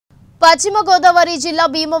పశ్చిమ గోదావరి జిల్లా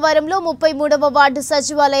భీమవరంలో 33వ వార్డు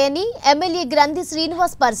సచివాలయాన్ని ఎమ్మెల్యే గ్రంథి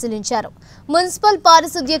శ్రీనివాస్ పరిశీలించారు. మున్సిపల్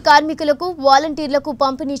పారిశుద్ధ్య కార్మికులకు వాలంటీర్లకు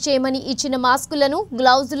పంపిణీ చేయమని ఇచ్చిన మాస్కులను,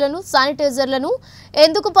 గ్లౌజులను, శానిటైజర్లను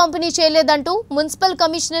ఎందుకు పంపిణీ చేయలేదంటూ మున్సిపల్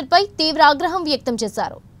కమిషనర్ పై తీవ్ర ఆగ్రహం వ్యక్తం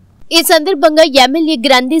చేశారు. ఈ సందర్భంగా ఎమ్మెల్యే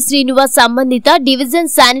గ్రంథి శ్రీనివాస్ సంబంధిత division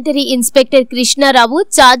sanitary inspector Krishnarao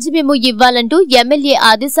charge memo ఇవ్వాలంటూ MLA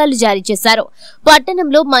ఆదేశాలు జారీ చేశారు.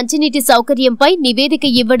 పట్టణంలో మంచినీటి సౌకర్యంపై నివేదిక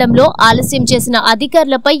ఇవ్వడంలో ఆలస్యం చేసిన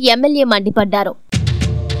అధికారులపై ఎమ్మెల్యే మండిపడ్డారు.